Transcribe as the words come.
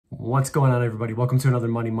What's going on, everybody? Welcome to another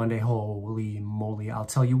Money Monday. Holy moly. I'll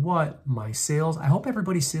tell you what, my sales, I hope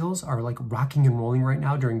everybody's sales are like rocking and rolling right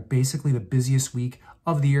now during basically the busiest week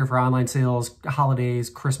of the year for online sales,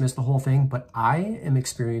 holidays, Christmas, the whole thing. But I am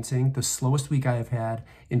experiencing the slowest week I have had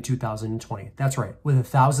in 2020. That's right. With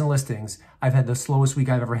 1,000 listings, I've had the slowest week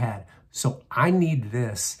I've ever had. So I need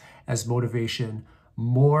this as motivation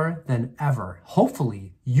more than ever.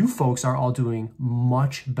 Hopefully, you folks are all doing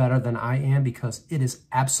much better than I am because it is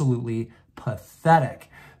absolutely pathetic.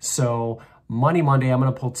 So Money Monday, I'm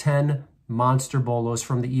going to pull 10 monster BOLOs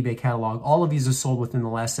from the eBay catalog. All of these are sold within the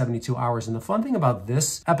last 72 hours. And the fun thing about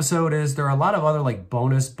this episode is there are a lot of other like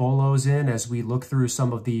bonus BOLOs in as we look through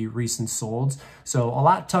some of the recent solds. So a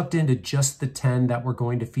lot tucked into just the 10 that we're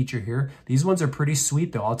going to feature here. These ones are pretty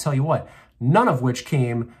sweet though. I'll tell you what, none of which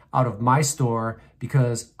came out of my store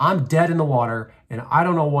because I'm dead in the water and I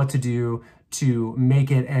don't know what to do to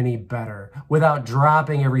make it any better without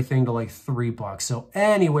dropping everything to like $3. So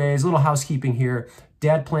anyways, little housekeeping here.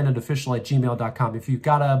 dadplanetofficial@gmail.com. If you've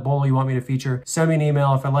got a BOLO you want me to feature, send me an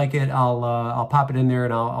email. If I like it, I'll pop it in there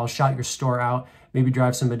and I'll shout your store out, maybe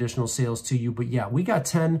drive some additional sales to you. But yeah, we got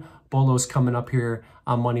 10 BOLOs coming up here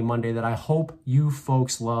on Money Monday that I hope you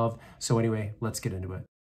folks love. So anyway, let's get into it.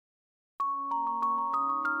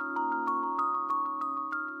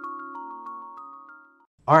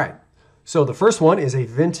 All right, so the first one is a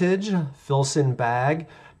vintage Filson bag.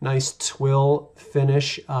 Nice twill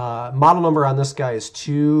finish. Model number on this guy is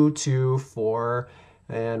 224.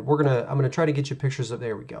 And I'm gonna try to get you pictures of,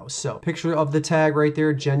 there we go. So picture of the tag right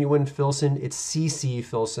there, genuine Filson. It's CC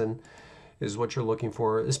Filson is what you're looking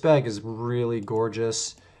for. This bag is really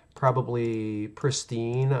gorgeous, probably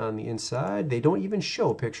pristine on the inside. They don't even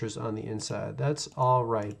show pictures on the inside. That's all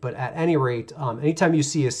right. But at any rate, anytime you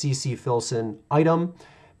see a CC Filson item,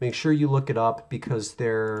 make sure you look it up because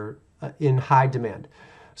they're in high demand.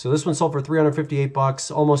 So this one sold for $358,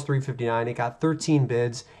 almost $359. It got 13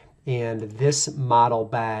 bids, and this model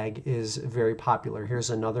bag is very popular. Here's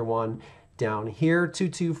another one down here,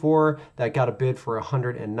 224, that got a bid for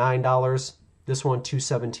 $109. This one,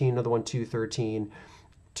 217, another one, 213.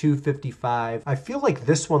 255. I feel like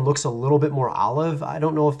this one looks a little bit more olive. I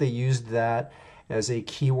don't know if they used that as a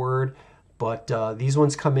keyword, but these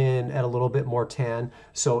ones come in at a little bit more tan.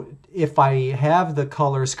 So if I have the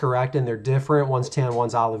colors correct and they're different, one's tan,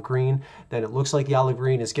 one's olive green, then it looks like the olive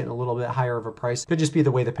green is getting a little bit higher of a price. Could just be the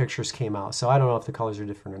way the pictures came out. So I don't know if the colors are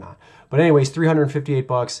different or not. But anyways,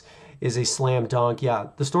 $358 is a slam dunk. Yeah,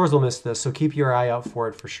 the stores will miss this, so keep your eye out for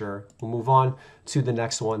it for sure. We'll move on to the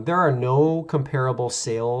next one. There are no comparable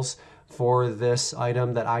sales for this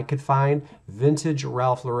item that I could find. Vintage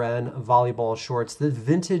Ralph Lauren volleyball shorts. The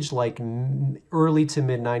vintage like early to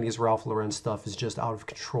mid 90s Ralph Lauren stuff is just out of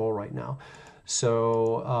control right now.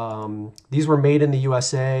 So these were made in the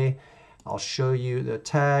USA. I'll show you the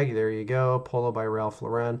tag. There you go. Polo by Ralph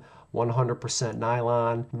Lauren. 100%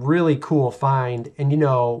 nylon. Really cool find. And you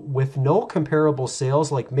know, with no comparable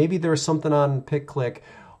sales, like maybe there's something on PickClick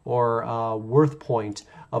or WorthPoint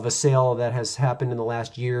of a sale that has happened in the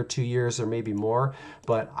last year, 2 years, or maybe more,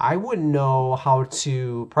 but I wouldn't know how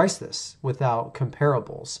to price this without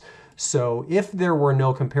comparables. So if there were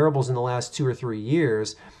no comparables in the last 2 or 3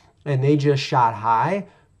 years and they just shot high,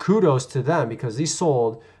 kudos to them because these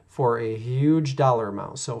sold for a huge dollar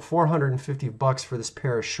amount. So $450 for this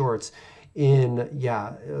pair of shorts in,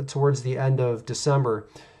 towards the end of December.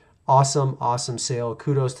 Awesome, awesome sale.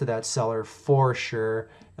 Kudos to that seller for sure.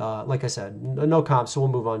 Like I said, no comps, so we'll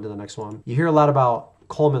move on to the next one. You hear a lot about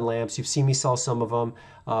Coleman lamps. You've seen me sell some of them.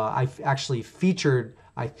 I've actually featured,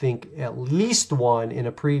 I think, at least one in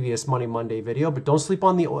a previous Money Monday video, but don't sleep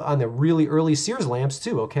on the really early Sears lamps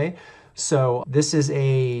too, okay? So this is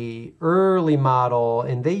a early model,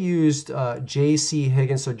 and they used J.C.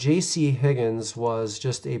 Higgins. So J.C. Higgins was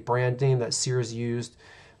just a brand name that Sears used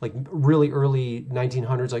like really early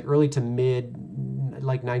 1900s, like early to mid,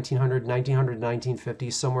 like 1900, 1950,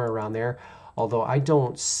 somewhere around there. Although I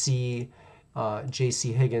don't see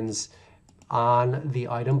J.C. Higgins on the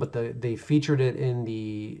item, but they featured it in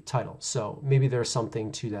the title. So maybe there's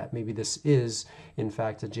something to that. Maybe this is, in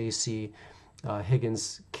fact, a J.C.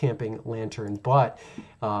 Higgins camping lantern, but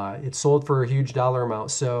it sold for a huge dollar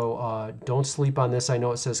amount. So don't sleep on this. I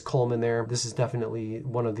know it says Coleman there. This is definitely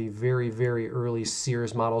one of the very, very early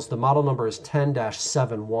Sears models. The model number is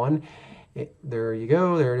 10-71. There you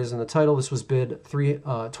go. There it is in the title. This was bid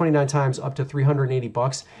 29 times up to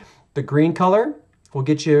 $380. The green color will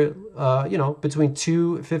get you, between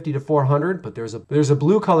 $250 to $400, but there's a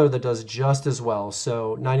blue color that does just as well.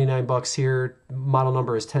 So $99 here. Model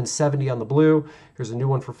number is 1070 on the blue. Here's a new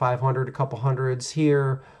one for $500, a couple hundreds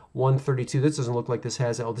here. 132. This doesn't look like this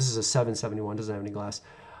has, oh, this is a 771, doesn't have any glass.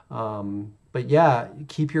 But yeah,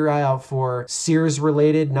 keep your eye out for Sears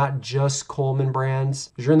related, not just Coleman brands,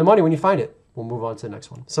 because you're in the money when you find it. We'll move on to the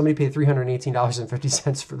next one. Somebody paid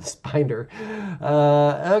 $318.50 for this binder.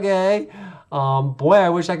 Okay. Boy, I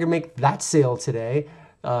wish I could make that sale today.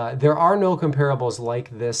 There are no comparables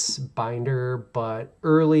like this binder, but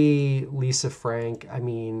early Lisa Frank, I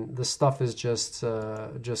mean, the stuff is just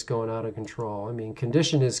going out of control. I mean,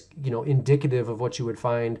 condition is, indicative of what you would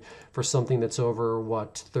find for something that's over,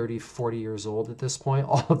 30, 40 years old at this point.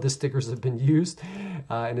 All of the stickers have been used,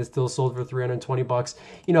 and it's still sold for $320.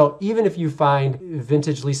 Even if you find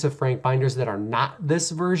vintage Lisa Frank binders that are not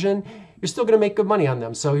this version, you're still going to make good money on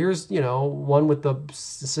them. So here's, one with the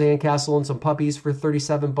sandcastle and some puppies for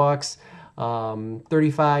 $37.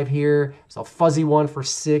 35 here. There's a fuzzy one for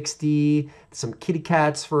 60. Some kitty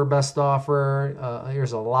cats for a best offer.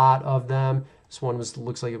 Here's a lot of them. This one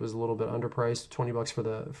looks like it was a little bit underpriced.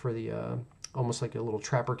 $20 for the almost like a little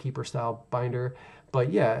trapper keeper style binder.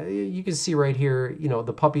 But yeah, you can see right here,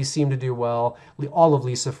 the puppies seem to do well. All of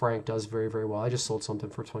Lisa Frank does very, very well. I just sold something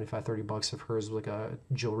for $25, $30 of hers, like a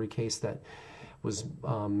jewelry case that was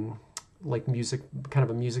like kind of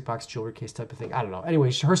a music box jewelry case type of thing. I don't know.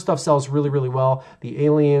 Anyway, her stuff sells really, really well. The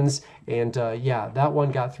aliens, and yeah, that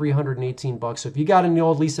one got $318. So if you got any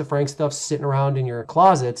old Lisa Frank stuff sitting around in your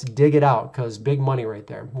closets, dig it out, because big money right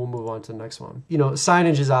there. We'll move on to the next one.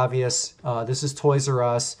 Signage is obvious. This is Toys R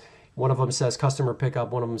Us. One of them says customer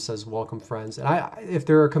pickup. One of them says welcome friends. And if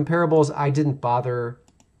there are comparables, I didn't bother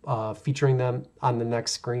featuring them on the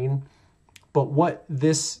next screen. But what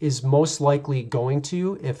this is most likely going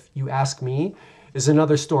to, if you ask me, is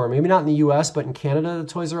another store. Maybe not in the US, but in Canada, the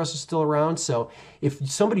Toys R Us is still around. So if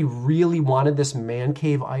somebody really wanted this man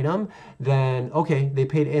cave item, then okay, they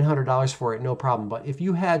paid $800 for it, no problem. But if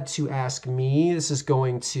you had to ask me, this is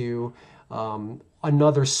going to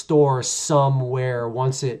another store somewhere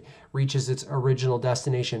once it reaches its original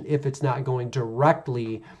destination, if it's not going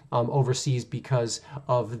directly overseas because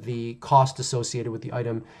of the cost associated with the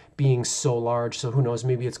item being so large. So who knows,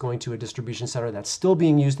 maybe it's going to a distribution center that's still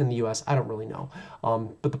being used in the US. I don't really know.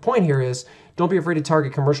 But the point here is, don't be afraid to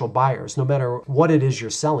target commercial buyers, no matter what it is you're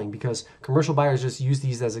selling, because commercial buyers just use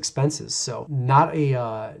these as expenses. So not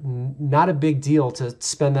a big deal to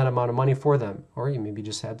spend that amount of money for them. Or you maybe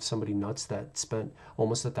just had somebody nuts that spent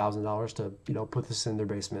almost $1,000 to put this in their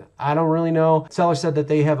basement. I don't really know. Seller said that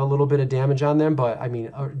they have a little bit of damage on them, but I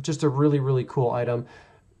mean, just a really, really cool item.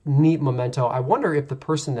 Neat memento. I wonder if the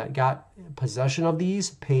person that got possession of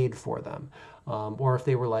these paid for them, or if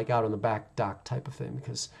they were like out on the back dock type of thing,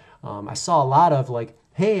 because I saw a lot of like,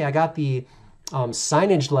 hey, I got the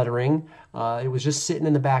signage lettering. It was just sitting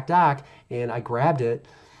in the back dock and I grabbed it,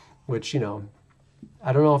 which, I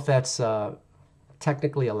don't know if that's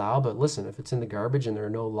technically allowed, but listen, if it's in the garbage and there are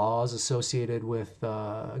no laws associated with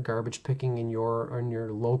garbage picking in your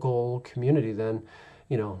local community, then,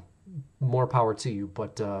 more power to you.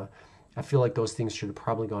 But I feel like those things should have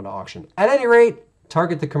probably gone to auction. At any rate,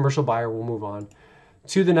 target the commercial buyer. We'll move on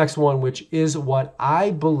to the next one, which is what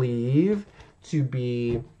I believe to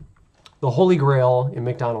be the holy grail in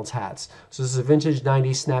McDonald's hats. So this is a vintage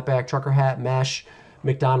 90s snapback trucker hat, mesh,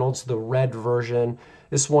 McDonald's, the red version.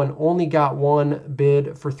 This one only got one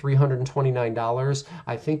bid for $329.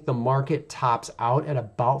 I think the market tops out at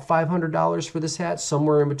about $500 for this hat,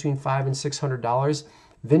 somewhere in between $500 and $600.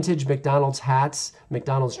 Vintage McDonald's hats,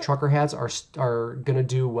 McDonald's trucker hats are gonna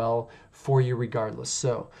do well for you regardless.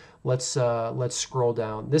 So let's scroll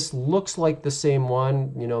down. This looks like the same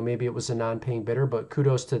one. Maybe it was a non-paying bidder, but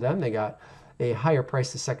kudos to them. They got a higher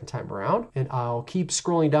price the second time around. And I'll keep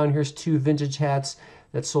scrolling down. Here's two vintage hats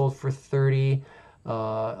that sold for $30.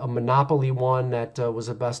 A Monopoly one that was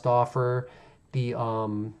a best offer. The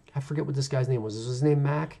I forget what this guy's name was. Was his name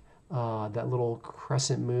Mac? That little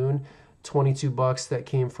crescent moon. $22 that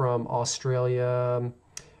came from Australia.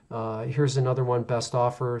 Here's another one, best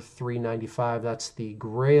offer, $3.95. That's the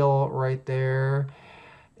Grail right there.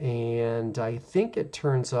 And I think it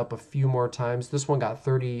turns up a few more times. This one got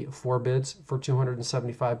 34 bids for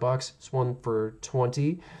 $275. This one for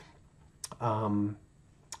 20.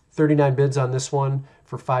 39 bids on this one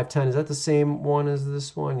for $510. Is that the same one as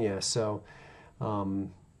this one? Yeah, so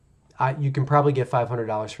you can probably get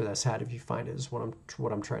 $500 for this hat if you find it, is what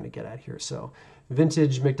I'm trying to get at here. So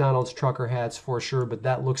vintage McDonald's trucker hats for sure, but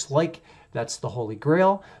that looks like that's the holy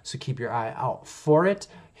grail. So keep your eye out for it.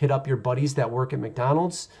 Hit up your buddies that work at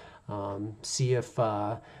McDonald's. See if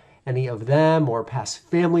any of them or past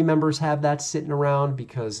family members have that sitting around,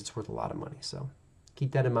 because it's worth a lot of money. So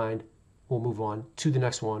keep that in mind. We'll move on to the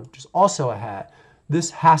next one, which is also a hat. This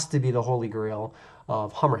has to be the holy grail.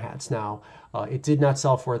 of Hummer hats. Now, it did not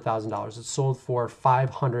sell for $1,000. It sold for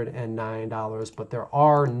 $509, but there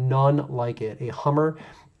are none like it. A Hummer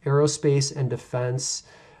aerospace and defense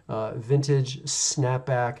vintage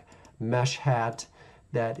snapback mesh hat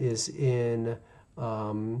that is in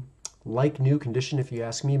like new condition, if you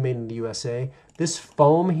ask me, made in the USA. This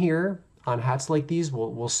foam here on hats like these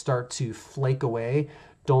will start to flake away.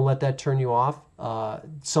 Don't let that turn you off.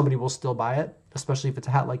 Somebody will still buy it, especially if it's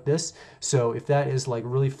a hat like this. So if that is like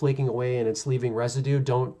really flaking away and it's leaving residue,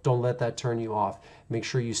 don't let that turn you off. Make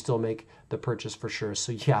sure you still make the purchase for sure.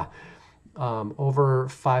 So yeah, over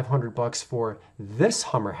 $500 for this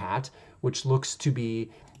Hummer hat, which looks to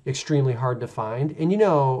be extremely hard to find. And you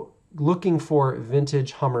know, looking for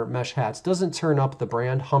vintage Hummer mesh hats doesn't turn up the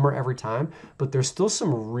brand Hummer every time, but there's still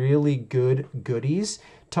some really good goodies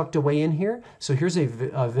tucked away in here. So here's a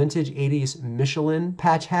vintage 80s Michelin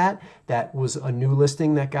patch hat that was a new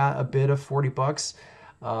listing that got a bid of $40.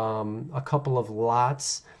 A couple of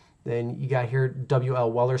lots. Then you got here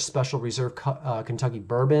W.L. Weller Special Reserve Kentucky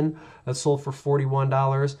Bourbon that sold for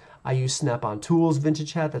 $41. I use Snap-on Tools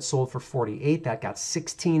vintage hat that sold for $48. That got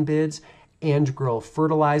 16 bids. And Grow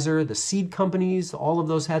Fertilizer, the seed companies, all of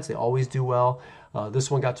those hats, they always do well. This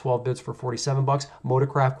one got 12 bids for $47.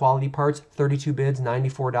 Motorcraft Quality Parts, 32 bids,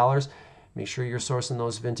 $94. Make sure you're sourcing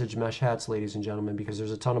those vintage mesh hats, ladies and gentlemen, because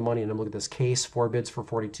there's a ton of money. And look at this Case, 4 bids for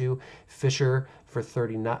 $42. Fisher for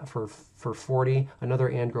for $40. Another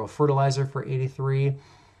And Grow Fertilizer for $83.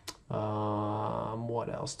 What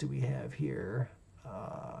else do we have here?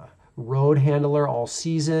 Road Handler All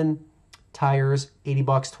Season. Tires,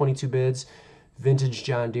 $80, 22 bids. Vintage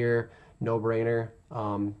John Deere, no-brainer.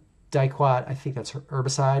 Daiquat, I think that's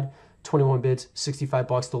herbicide, 21 bids,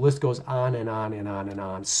 $65. The list goes on and on and on and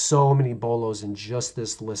on. So many BOLOs in just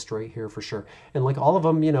this list right here for sure. And like all of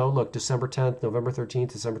them, you know, look, December 10th, November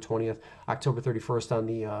 13th, December 20th, October 31st on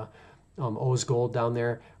the O's Gold down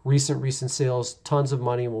there. Recent sales, tons of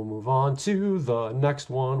money. We'll move on to the next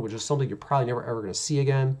one, which is something you're probably never ever going to see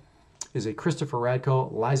again. Is a Christopher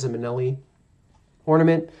Radko Liza Minnelli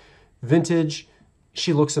ornament, vintage.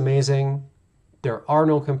 She looks amazing. There are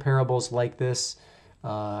no comparables like this,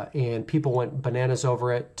 and people went bananas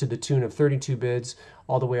over it to the tune of 32 bids,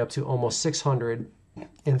 all the way up to almost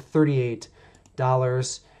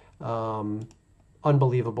 $638.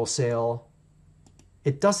 Unbelievable sale.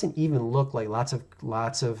 It doesn't even look like lots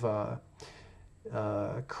of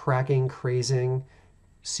cracking, crazing.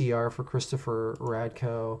 CR for Christopher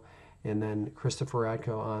Radko. And then Christopher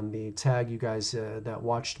Radko on the tag. You guys that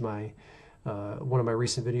watched my one of my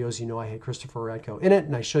recent videos, you know I had Christopher Radko in it,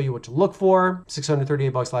 and I show you what to look for.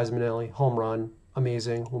 $638, Liza Minnelli, home run,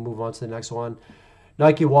 amazing. We'll move on to the next one.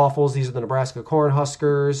 Nike waffles. These are the Nebraska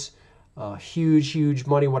Cornhuskers. Huge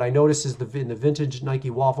money. What I noticed is in the vintage Nike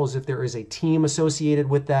waffles, if there is a team associated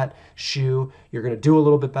with that shoe, you're going to do a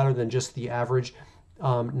little bit better than just the average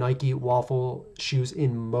Nike waffle shoes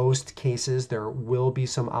in most cases. There will be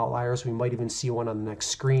some outliers. We might even see one on the next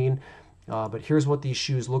screen. But here's what these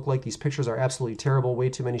shoes look like. These pictures are absolutely terrible. Way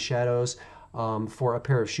too many shadows for a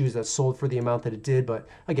pair of shoes that sold for the amount that it did. But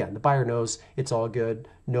again, the buyer knows it's all good.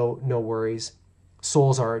 No worries.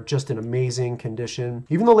 Soles are just in amazing condition.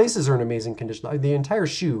 Even the laces are in amazing condition. The entire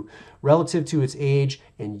shoe, relative to its age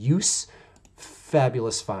and use,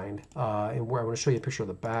 fabulous find. And where I want to show you a picture of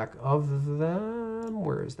the back of them.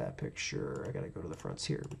 Where is that picture? I got to go to the fronts.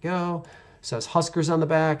 Here we go. It says Huskers on the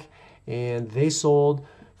back, and they sold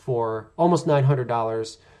for almost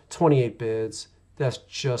 $900, 28 bids. That's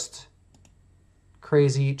just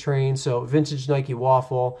crazy train. So vintage Nike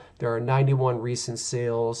waffle. There are 91 recent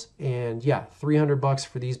sales, and yeah, $300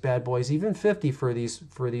 for these bad boys. Even 50 for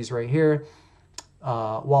these right here.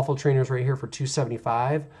 Waffle trainers right here for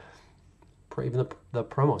 $275. Even the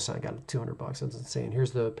promo sign got $200. That's insane.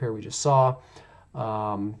 Here's the pair we just saw.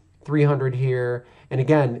 300 here. And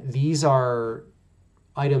again, these are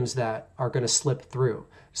items that are going to slip through.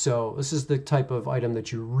 So this is the type of item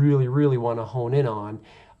that you really want to hone in on,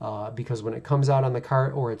 because when it comes out on the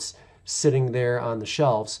cart or it's sitting there on the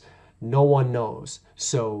shelves, no one knows.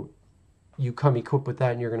 So you come equipped with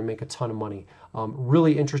that and you're going to make a ton of money.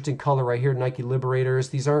 Really interesting color right here, Nike Liberators.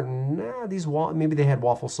 These aren't, maybe they had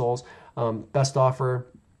waffle soles. Best offer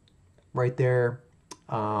right there.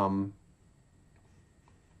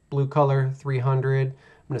 Blue color, 300. I'm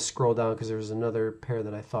going to scroll down because there's another pair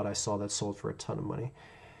that I thought I saw that sold for a ton of money.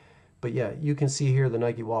 But yeah, you can see here the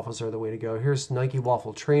Nike waffles are the way to go. Here's Nike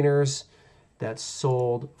waffle trainers that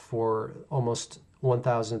sold for almost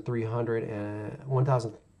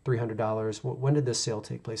 $1,300. When did this sale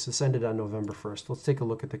take place? This ended on November 1st. Let's take a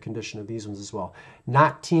look at the condition of these ones as well.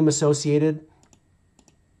 Not team associated,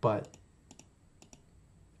 but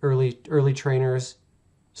early trainers.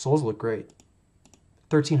 Soles look great.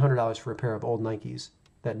 $1,300 for a pair of old Nikes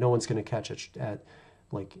that no one's going to catch at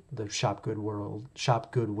like the shop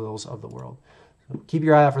Goodwills of the world. So keep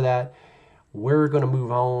your eye out for that. We're going to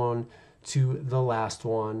move on to the last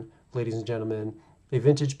one, ladies and gentlemen. A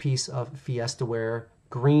vintage piece of Fiesta wear,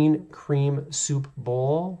 green cream soup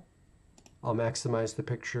bowl. I'll maximize the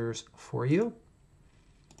pictures for you.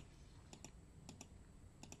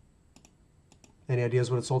 Any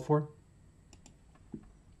ideas what it sold for?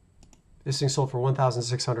 This thing sold for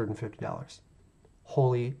 $1,650.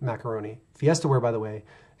 Holy macaroni. Fiesta ware, by the way,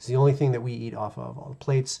 is the only thing that we eat off of. All the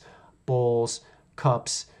plates, bowls,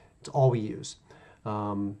 cups, it's all we use.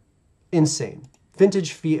 Insane.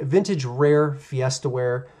 Vintage rare Fiesta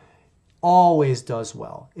ware always does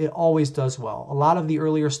well. It always does well. A lot of the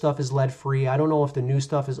earlier stuff is lead-free. I don't know if the new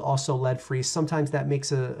stuff is also lead-free. Sometimes that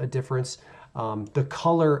makes a difference. The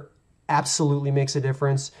color absolutely makes a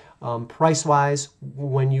difference price-wise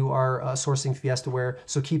when you are sourcing Fiesta ware,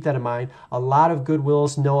 so keep that in mind. A lot of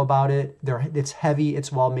Goodwills know about it. It's heavy,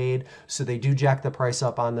 it's well-made, so they do jack the price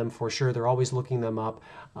up on them for sure. They're always looking them up.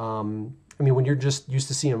 I mean, when you're just used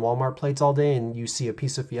to seeing Walmart plates all day and you see a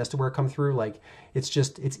piece of Fiesta ware come through, like, it's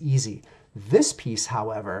easy. This piece,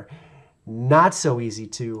 however, not so easy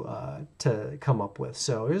to come up with.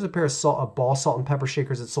 So here's a pair of ball salt and pepper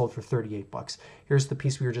shakers that sold for 38 bucks. Here's the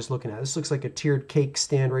piece we were just looking at. This looks like a tiered cake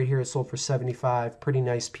stand right here. It sold for 75. Pretty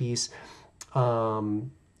nice piece.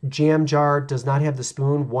 Jam jar does not have the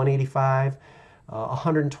spoon. 185.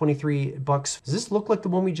 123 bucks. Does this look like the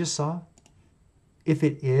one we just saw? If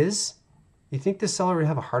it is, you think this seller would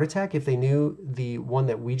have a heart attack if they knew the one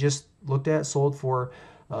that we just looked at sold for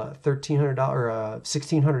 $1,300 or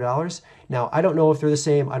 $1,600. Now, I don't know if they're the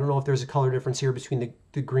same. I don't know if there's a color difference here between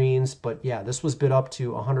the greens, but yeah, this was bid up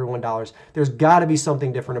to $101. There's got to be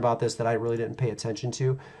something different about this that I really didn't pay attention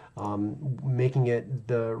to, making it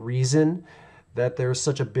the reason that there's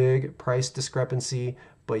such a big price discrepancy.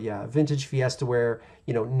 But yeah, vintage Fiesta ware,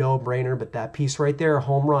 you know, no brainer. But that piece right there,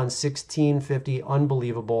 home run, $1,650,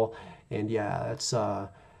 unbelievable. And yeah, that's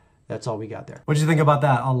all we got there. What did you think about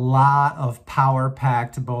that? A lot of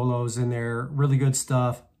power-packed BOLOs in there. Really good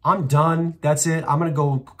stuff. I'm done. That's it. I'm going to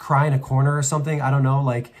go cry in a corner or something. I don't know,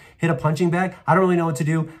 like hit a punching bag. I don't really know what to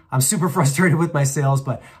do. I'm super frustrated with my sales,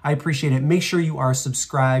 but I appreciate it. Make sure you are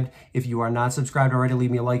subscribed. If you are not subscribed already,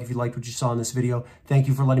 leave me a like if you liked what you saw in this video. Thank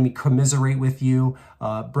you for letting me commiserate with you.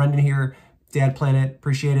 Brendan here, Dad Planet.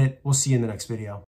 Appreciate it. We'll see you in the next video.